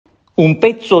Un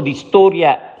pezzo di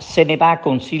storia se ne va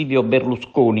con Silvio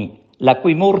Berlusconi, la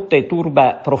cui morte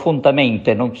turba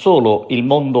profondamente non solo il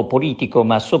mondo politico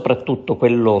ma soprattutto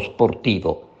quello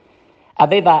sportivo.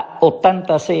 Aveva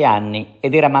 86 anni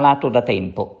ed era malato da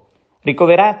tempo.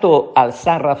 Ricoverato al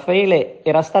San Raffaele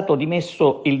era stato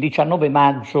dimesso il 19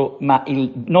 maggio, ma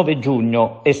il 9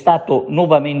 giugno è stato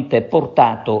nuovamente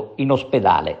portato in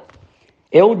ospedale.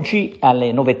 E oggi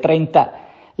alle 9:30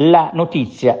 la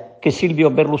notizia che Silvio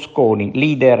Berlusconi,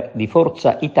 leader di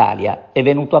Forza Italia, è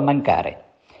venuto a mancare.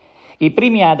 I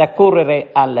primi ad accorrere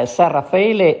al San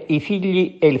Raffaele i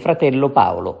figli e il fratello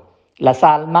Paolo. La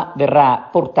salma verrà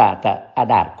portata ad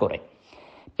Arcore.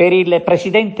 Per il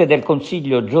Presidente del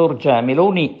Consiglio Giorgia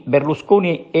Meloni,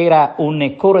 Berlusconi era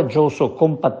un coraggioso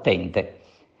combattente.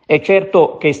 È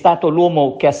certo che è stato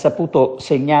l'uomo che ha saputo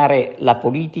segnare la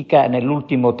politica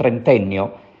nell'ultimo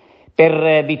trentennio.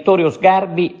 Per Vittorio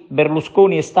Sgarbi,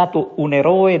 Berlusconi è stato un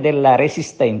eroe della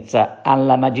resistenza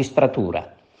alla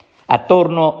magistratura.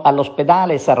 Attorno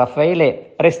all'ospedale San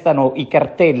Raffaele restano i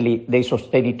cartelli dei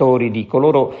sostenitori di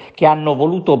coloro che hanno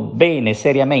voluto bene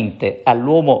seriamente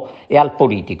all'uomo e al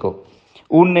politico.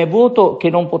 Un vuoto che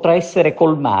non potrà essere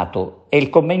colmato è il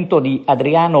commento di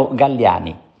Adriano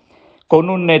Galliani. Con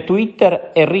un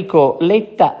Twitter Enrico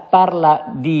Letta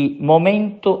parla di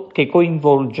momento che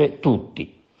coinvolge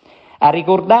tutti. A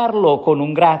ricordarlo con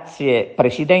un grazie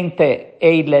Presidente è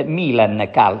il Milan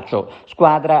Calcio,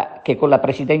 squadra che con la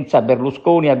presidenza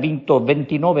Berlusconi ha vinto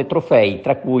 29 trofei,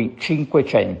 tra cui 5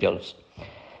 Champions.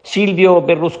 Silvio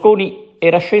Berlusconi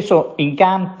era sceso in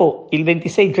campo il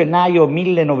 26 gennaio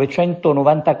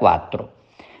 1994.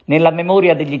 Nella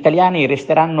memoria degli italiani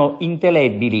resteranno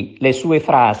indelebili le sue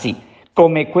frasi,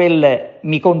 come quel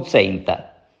 "mi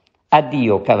consenta".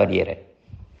 Addio, cavaliere.